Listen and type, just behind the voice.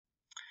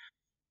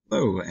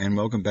Hello, and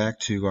welcome back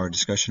to our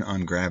discussion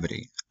on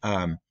gravity.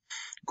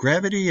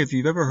 Gravity, if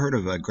you've ever heard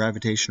of a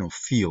gravitational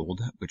field,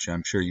 which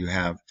I'm sure you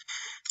have,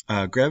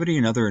 gravity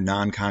and other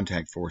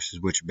non-contact forces,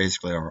 which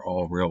basically are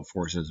all real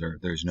forces, or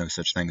there's no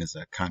such thing as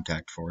a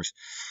contact force,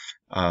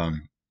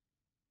 um,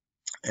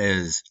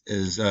 can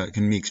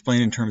be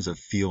explained in terms of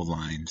field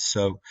lines.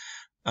 So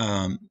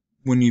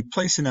when you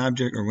place an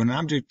object, or when an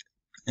object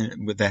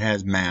that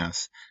has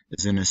mass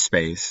is in a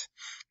space,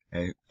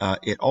 okay,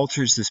 it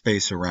alters the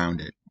space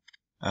around it.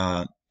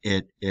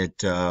 It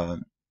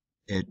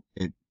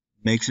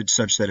makes it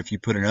such that if you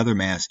put another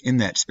mass in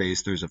that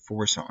space, there's a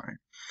force on it.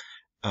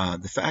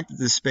 The fact that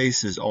the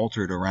space is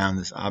altered around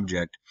this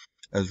object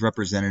is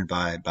represented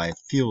by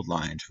field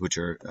lines, which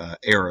are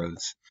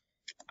arrows,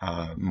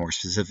 more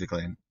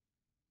specifically.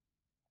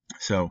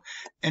 So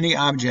any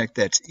object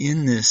that's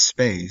in this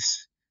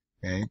space,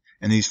 okay,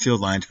 and these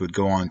field lines would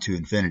go on to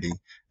infinity,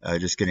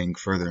 just getting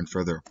further and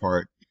further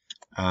apart.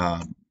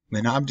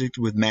 An object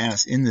with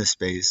mass in this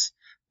space,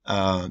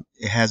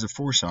 it has a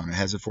force on it. It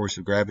has a force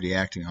of gravity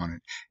acting on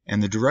it.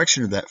 And the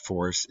direction of that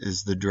force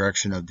is the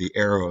direction of the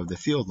arrow of the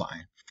field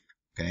line.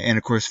 Okay. And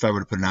of course, if I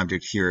were to put an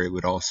object here, it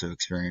would also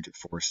experience a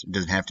force. It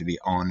doesn't have to be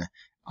on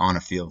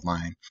a field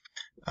line.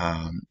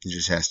 It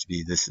just has to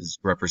be,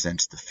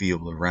 represents the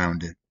field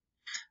around it.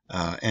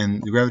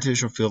 And the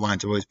gravitational field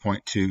lines always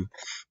point to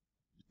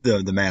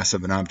the mass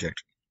of an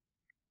object.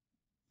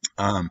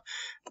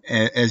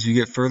 As you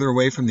get further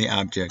away from the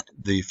object,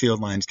 the field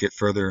lines get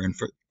further and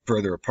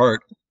further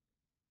apart,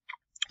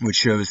 which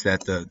shows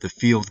that the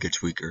field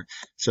gets weaker.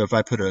 So if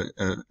I put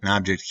an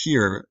object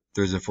here,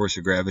 there's a force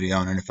of gravity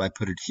on it. If I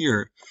put it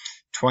here,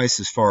 twice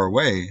as far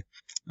away,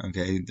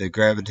 okay, the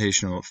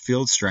gravitational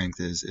field strength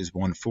is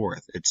 1/4.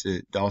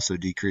 It also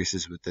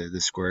decreases with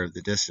the square of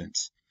the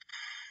distance.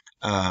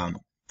 The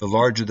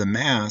larger the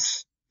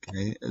mass,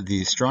 okay,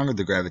 the stronger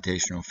the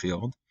gravitational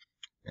field.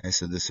 Okay,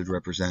 so this would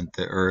represent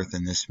the Earth,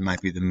 and this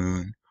might be the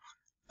Moon.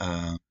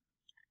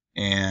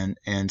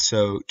 And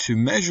so to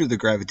measure the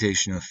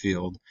gravitational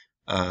field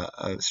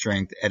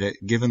strength at a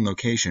given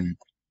location,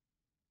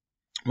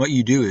 what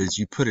you do is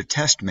you put a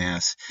test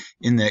mass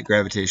in that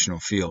gravitational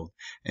field,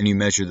 and you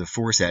measure the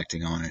force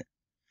acting on it.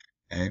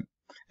 Okay?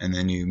 And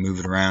then you move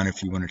it around.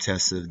 If you want to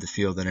test the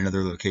field at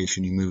another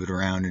location, you move it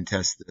around and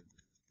test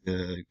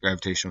the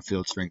gravitational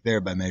field strength there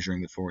by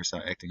measuring the force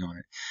acting on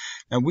it.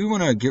 Now we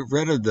want to get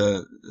rid of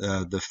the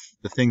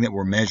thing that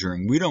we're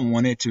measuring. We don't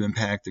want it to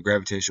impact the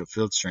gravitational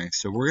field strength,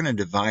 so we're going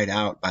to divide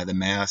out by the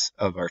mass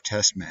of our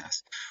test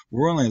mass.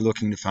 We're only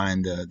looking to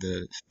find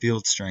the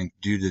field strength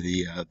due to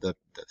the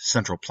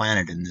central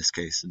planet, in this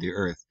case, the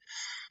Earth.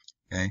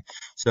 Okay,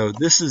 so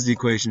this is the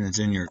equation that's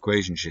in your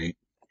equation sheet,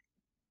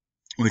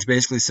 which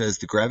basically says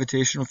the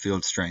gravitational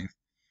field strength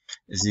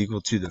is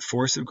equal to the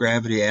force of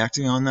gravity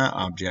acting on that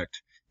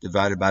object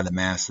divided by the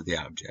mass of the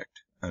object.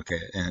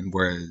 Okay, and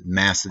where the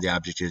mass of the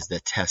object is the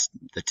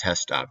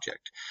test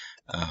object.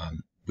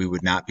 We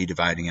would not be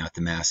dividing out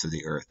the mass of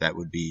the Earth. That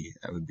would be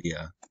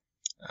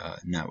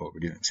not what we're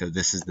doing. So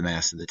this is the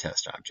mass of the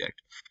test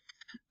object.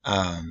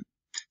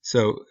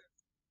 So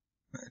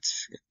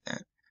let's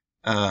get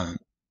that.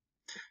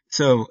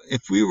 So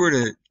if we were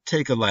to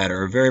take a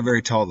ladder, a very,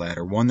 very tall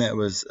ladder, one that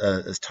was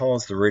as tall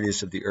as the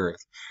radius of the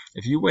Earth,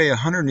 if you weigh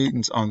 100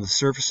 newtons on the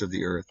surface of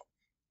the Earth,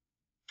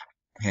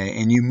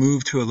 okay, and you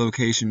move to a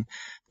location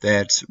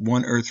that's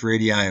 1 Earth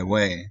radii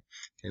away,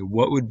 okay,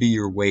 what would be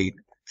your weight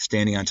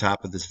standing on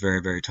top of this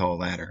very, very tall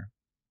ladder?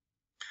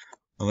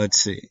 Well, let's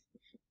see.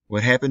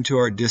 What happened to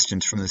our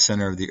distance from the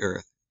center of the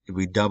Earth?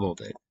 We doubled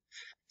it.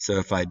 So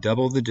if I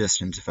double the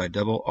distance, if I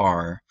double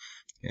r,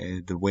 okay,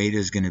 the weight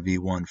is going to be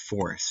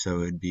 1/4,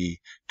 so it would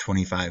be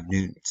 25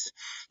 newtons.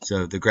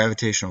 So the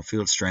gravitational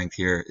field strength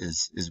here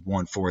is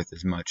 1/4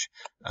 as much,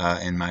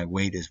 and my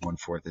weight is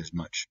 1/4 as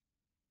much.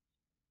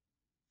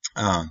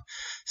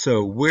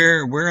 So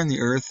where in the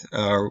Earth,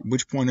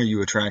 which point are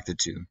you attracted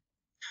to?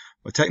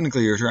 Well,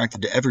 technically you're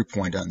attracted to every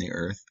point on the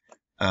Earth,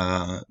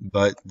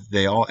 but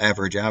they all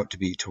average out to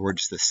be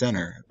towards the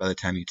center by the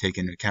time you take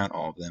into account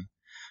all of them.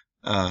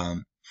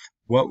 How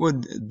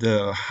would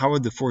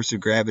the force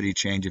of gravity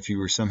change if you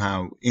were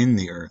somehow in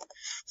the Earth?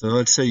 So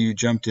let's say you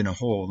jumped in a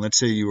hole. Let's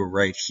say you were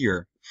right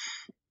here.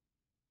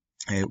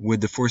 Would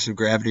the force of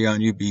gravity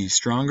on you be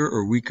stronger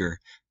or weaker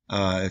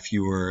if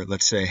you were,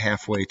 let's say,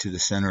 halfway to the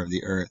center of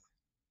the Earth?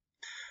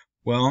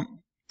 Well,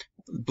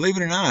 believe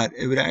it or not,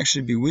 it would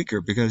actually be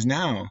weaker, because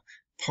now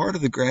part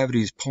of the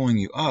gravity is pulling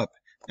you up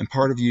and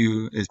part of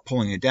you is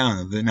pulling it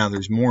down. Now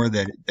there's more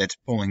that's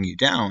pulling you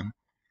down,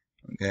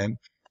 okay?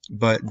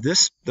 But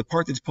the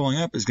part that's pulling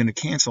up is going to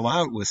cancel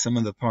out with some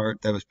of the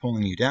part that was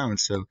pulling you down.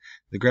 So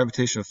the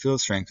gravitational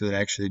field strength would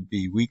actually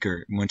be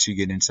weaker once you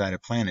get inside a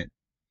planet.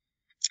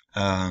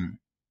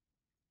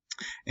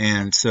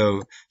 And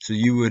so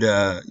you would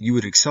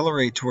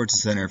accelerate towards the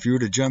center. If you were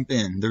to jump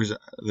in, there's a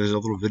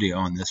little video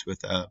on this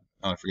with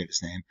I forget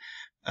his name.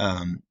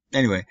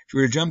 Anyway, if you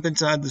were to jump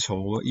inside this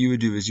hole, what you would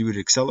do is you would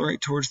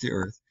accelerate towards the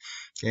Earth.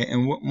 Okay,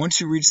 and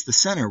once you reach the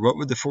center, what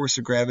would the force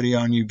of gravity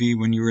on you be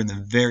when you were in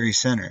the very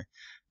center?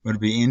 Would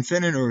it be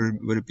infinite or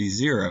would it be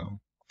zero?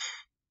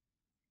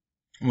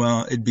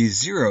 Well, it'd be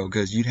zero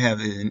because you'd have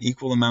an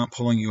equal amount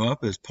pulling you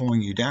up as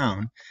pulling you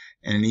down,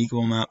 and an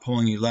equal amount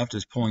pulling you left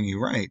as pulling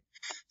you right.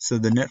 So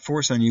the net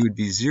force on you would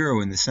be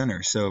zero in the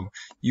center. So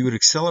you would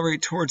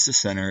accelerate towards the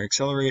center,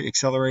 accelerate,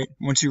 accelerate.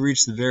 Once you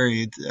reach the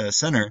very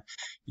center,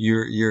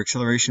 your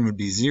acceleration would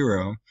be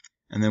zero.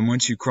 And then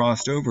once you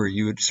crossed over,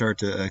 you would start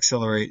to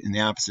accelerate in the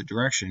opposite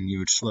direction. You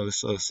would slow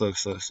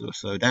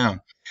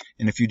down.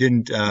 And if you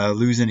didn't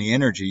lose any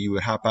energy, you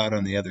would hop out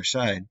on the other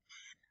side.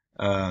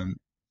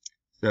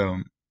 So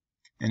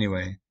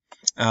anyway,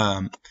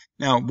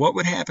 now what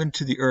would happen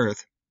to the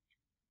Earth?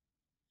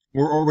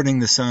 We're orbiting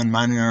the sun,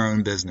 minding our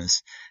own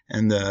business,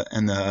 and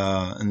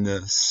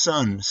the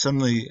sun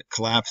suddenly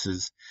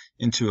collapses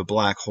into a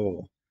black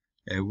hole.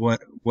 Okay,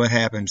 what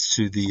happens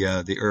to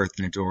the Earth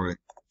in its orbit?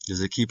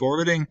 Does it keep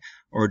orbiting,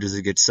 or does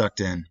it get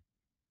sucked in?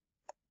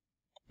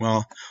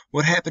 Well,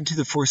 what happened to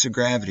the force of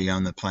gravity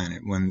on the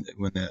planet when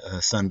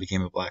the sun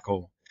became a black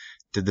hole?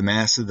 Did the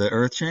mass of the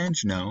Earth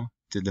change? No.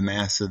 Did the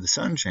mass of the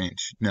sun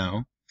change?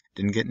 No.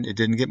 It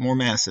didn't get more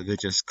massive.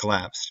 It just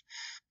collapsed.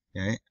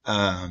 Okay.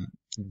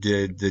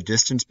 Did the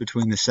distance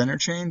between the center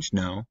change?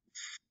 No.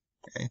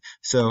 Okay.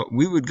 So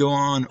we would go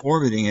on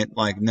orbiting it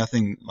like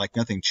nothing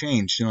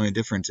changed. The only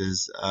difference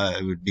is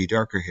it would be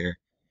darker here.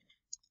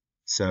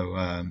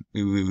 So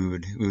we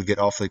would get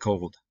awfully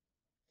cold.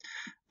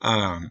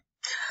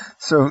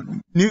 So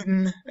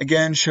Newton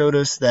again showed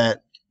us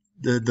that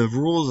the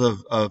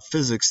rules of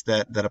physics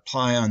that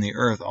apply on the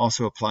Earth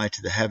also apply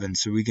to the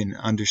heavens, so we can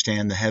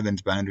understand the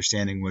heavens by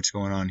understanding what's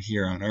going on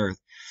here on Earth.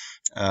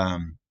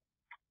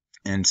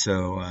 And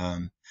so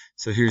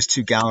here's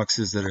two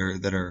galaxies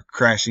that are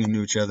crashing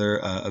into each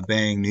other,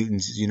 obeying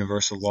Newton's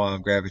universal law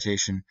of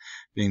gravitation,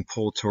 being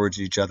pulled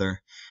towards each other.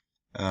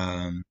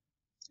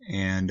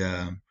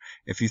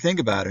 If you think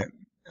about it,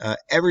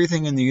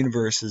 everything in the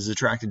universe is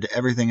attracted to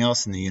everything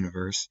else in the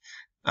universe.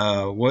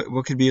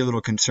 What could be a little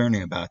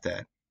concerning about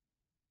that?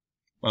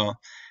 Well,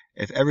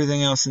 if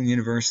everything else in the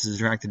universe is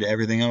attracted to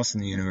everything else in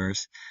the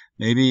universe,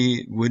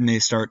 maybe wouldn't they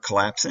start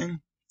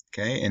collapsing?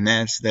 Okay, and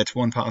that's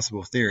one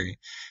possible theory.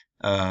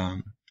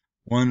 Theoretically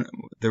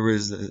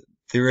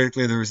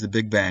there was the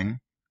Big Bang,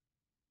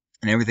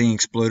 and everything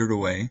exploded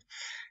away,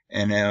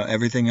 and now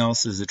everything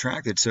else is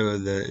attracted, so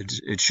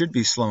it should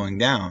be slowing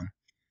down.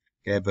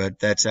 Okay, but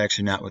that's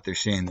actually not what they're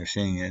seeing. They're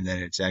seeing that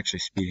it's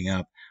actually speeding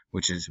up,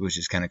 which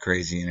is kind of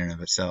crazy in and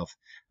of itself.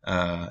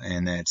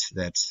 And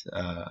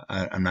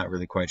I'm not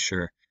really quite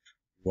sure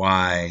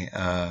why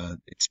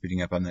it's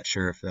speeding up. I'm not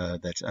sure if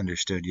that's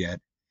understood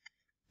yet.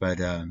 But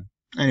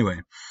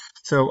anyway,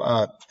 so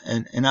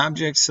an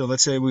object. So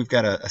let's say we've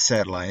got a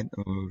satellite.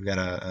 We've got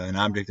an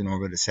object in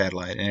orbit, a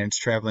satellite, and it's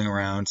traveling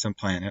around some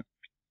planet.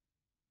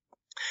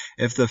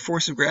 If the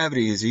force of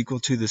gravity is equal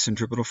to the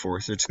centripetal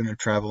force, it's going to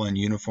travel in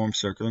uniform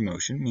circular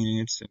motion, meaning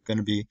it's going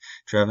to be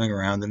traveling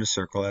around in a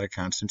circle at a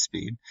constant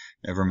speed.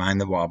 Never mind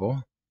the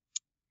wobble.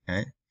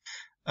 Okay.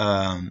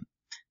 So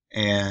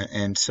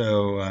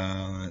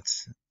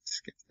let's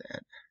skip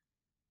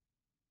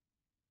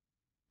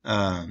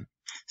that.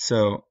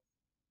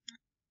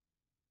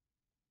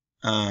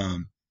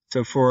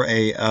 So for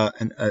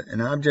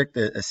an object,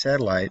 a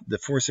satellite, the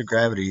force of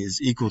gravity is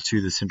equal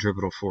to the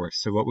centripetal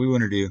force. So what we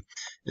want to do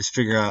is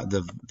figure out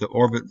the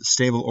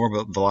stable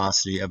orbit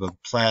velocity of a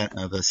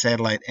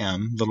satellite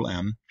M, little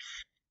m,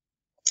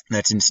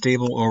 that's in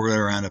stable orbit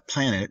around a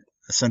planet,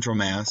 a central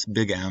mass,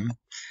 big M,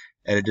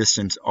 at a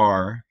distance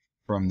r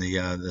from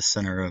the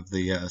center of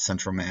the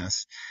central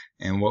mass,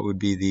 and what would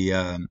be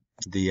the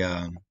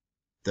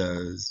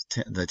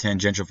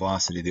tangential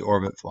velocity, the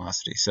orbit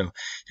velocity. So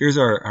here's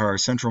our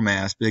central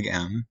mass, big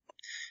M.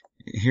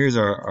 Here's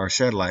our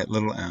satellite,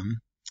 little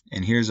m.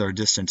 And here's our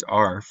distance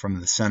r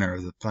from the center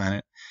of the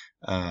planet,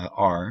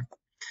 r.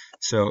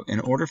 So in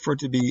order for it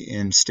to be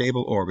in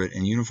stable orbit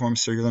and uniform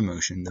circular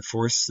motion,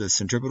 the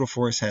centripetal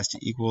force has to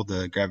equal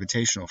the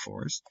gravitational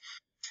force.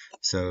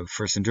 So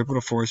for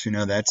centripetal force, we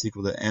know that's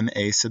equal to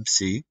ma sub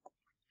c.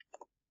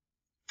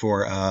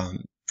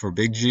 For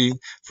big G,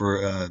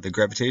 for the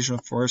gravitational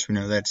force, we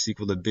know that's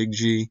equal to big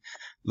G,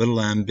 little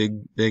m,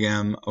 big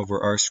M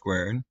over r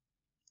squared.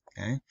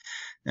 Okay.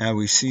 Now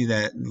we see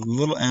that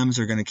little m's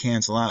are going to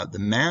cancel out. The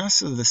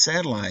mass of the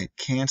satellite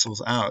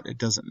cancels out. It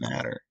doesn't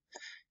matter.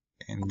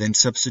 And then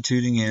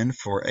substituting in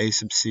for a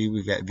sub c,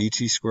 we've got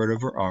vt squared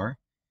over r.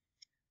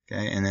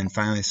 Okay. And then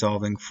finally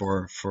solving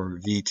for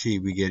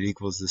vt, we get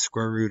equals the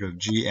square root of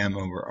gm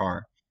over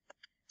r.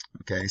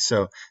 Okay,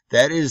 so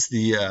that is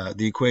the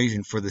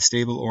equation for the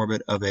stable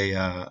orbit of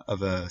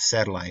a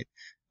satellite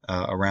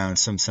around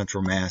some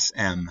central mass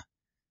m,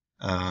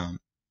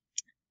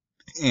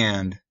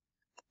 and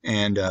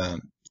the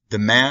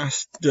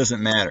mass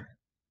doesn't matter.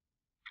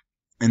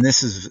 And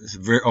this is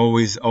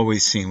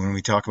always seen when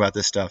we talk about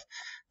this stuff.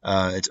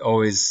 It's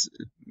always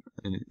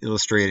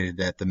illustrated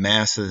that the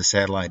mass of the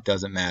satellite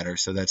doesn't matter.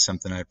 So that's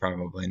something I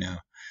probably know.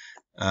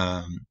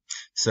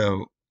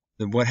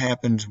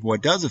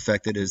 What does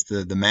affect it is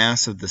the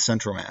mass of the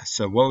central mass.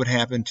 So what would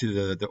happen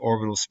to the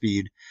orbital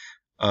speed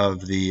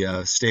of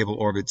the stable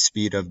orbit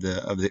speed of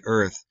the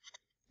Earth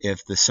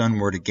if the sun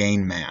were to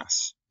gain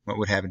mass. What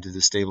would happen to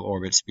the stable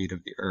orbit speed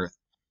of the Earth?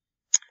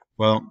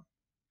 Well,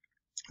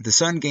 if the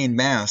sun gained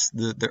mass,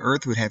 the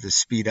Earth would have to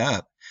speed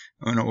up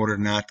in order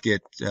not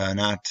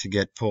to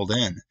get pulled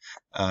in.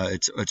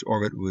 Its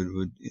orbit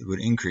would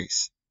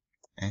increase.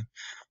 Okay?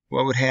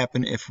 What would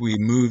happen if we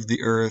moved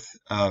the Earth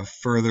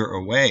further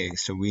away?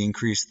 So we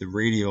increase the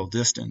radial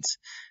distance.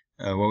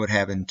 What would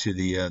happen to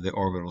the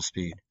orbital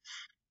speed?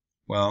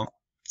 Well,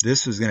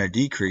 this was going to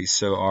decrease,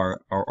 so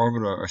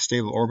our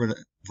stable orbit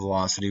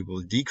velocity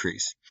will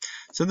decrease.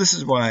 So this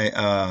is why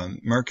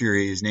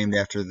Mercury is named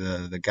after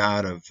the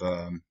god of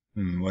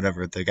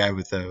whatever, the guy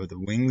with the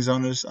wings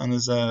on his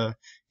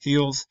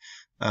heels,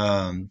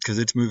 because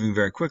it's moving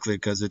very quickly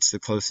because it's the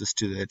closest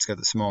to it's got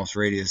the smallest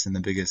radius and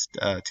the biggest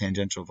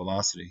tangential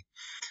velocity.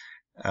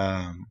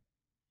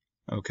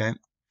 Okay,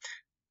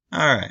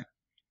 all right.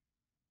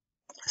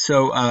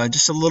 So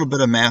just a little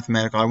bit of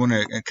mathematical. I want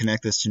to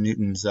connect this to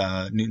Newton's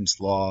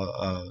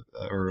law,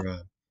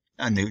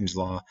 not Newton's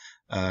law,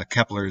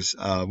 Kepler's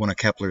one of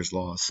Kepler's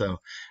laws. So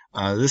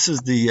this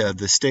is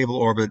the stable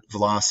orbit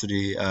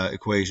velocity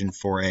equation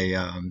for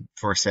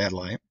a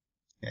satellite.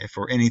 Okay,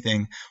 for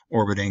anything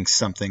orbiting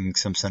some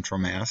central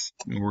mass.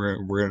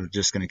 We're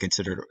just going to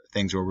consider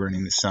things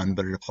orbiting the sun,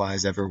 but it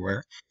applies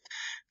everywhere.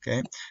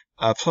 Okay,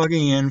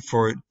 plugging in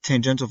for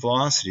tangential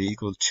velocity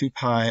equals 2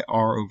 pi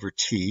r over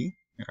t.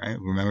 All right,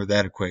 remember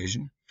that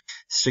equation.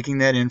 Sticking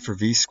that in for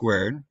v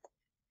squared,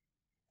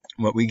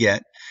 what we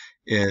get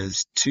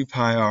is 2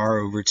 pi r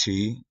over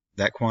t,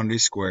 that quantity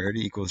squared,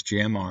 equals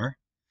GMR.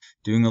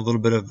 Doing a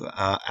little bit of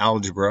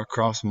algebra,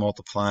 cross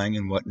multiplying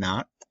and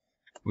whatnot,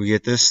 we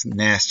get this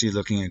nasty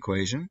looking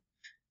equation.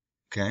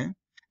 Okay.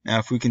 Now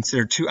if we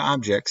consider two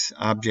objects,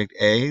 object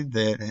A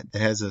that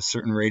has a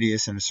certain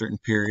radius and a certain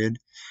period,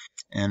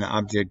 and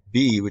object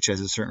B which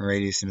has a certain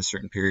radius and a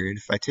certain period,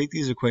 if I take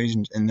these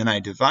equations and then I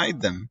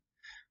divide them,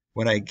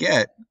 what I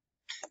get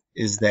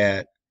is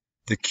that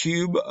the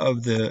cube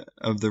of the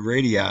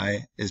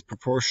radii is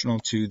proportional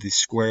to the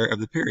square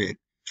of the period.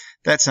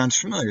 That sounds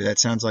familiar. That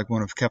sounds like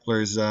one of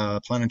Kepler's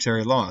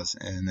planetary laws,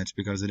 and that's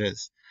because it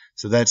is.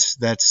 So that's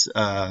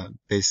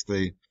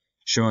basically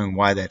showing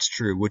why that's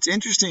true. What's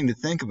interesting to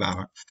think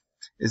about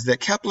is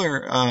that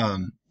Kepler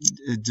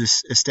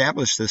just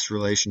established this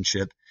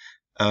relationship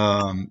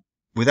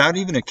without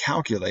even a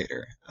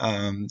calculator.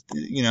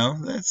 You know,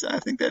 I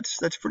think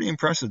that's pretty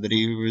impressive that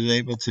he was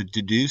able to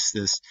deduce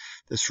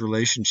this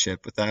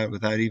relationship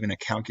without even a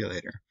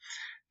calculator.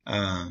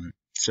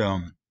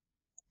 So,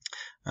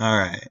 all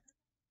right.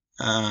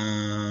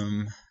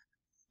 Is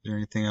there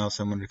anything else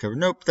I wanted to cover?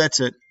 Nope, that's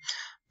it.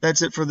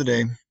 That's it for the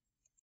day.